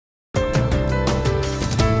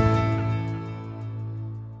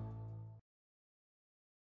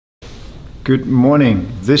Good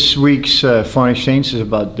morning. This week's foreign exchange is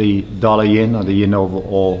about the dollar yen or the yen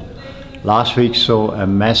overall. Last week saw a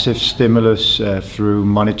massive stimulus through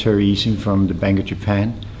monetary easing from the Bank of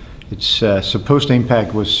Japan. Its supposed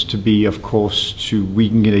impact was to be, of course, to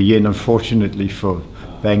weaken the yen. Unfortunately for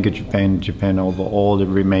Bank of Japan overall, it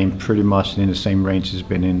remained pretty much in the same range it's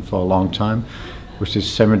been in for a long time, which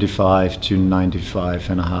is 75 to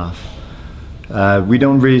 95.5. We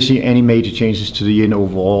don't really see any major changes to the yen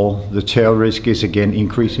overall. The tail risk is again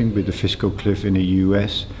increasing with the fiscal cliff in the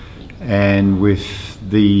US, and with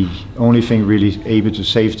the only thing really able to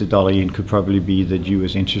save the dollar yen could probably be that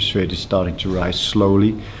US interest rate is starting to rise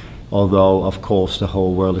slowly, although of course the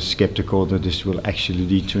whole world is skeptical that this will actually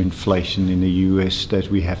lead to inflation in the US, that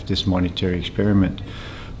we have this monetary experiment.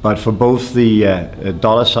 But for both the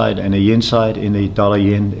dollar side and the yen side, in the dollar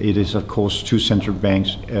yen, it is of course two central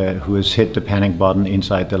banks who has hit the panic button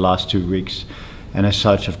inside the last 2 weeks. And as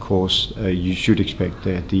such, of course, you should expect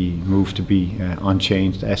the move to be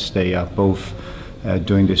unchanged, as they are both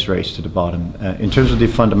doing this race to the bottom. In terms of the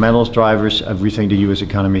fundamentals drivers, we think the US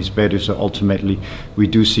economy is better, so ultimately we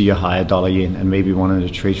do see a higher dollar yen, and maybe one of the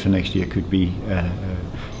trades for next year could be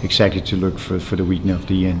exactly to look for the weakening of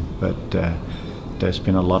the yen. But there's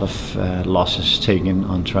been a lot of losses taken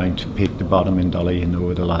on trying to pick the bottom in dollar yen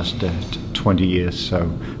over the last 20 years, so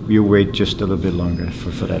we'll wait just a little bit longer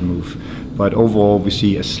for that move. But overall, we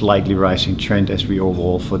see a slightly rising trend as we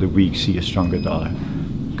overall for the week see a stronger dollar.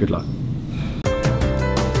 Good luck.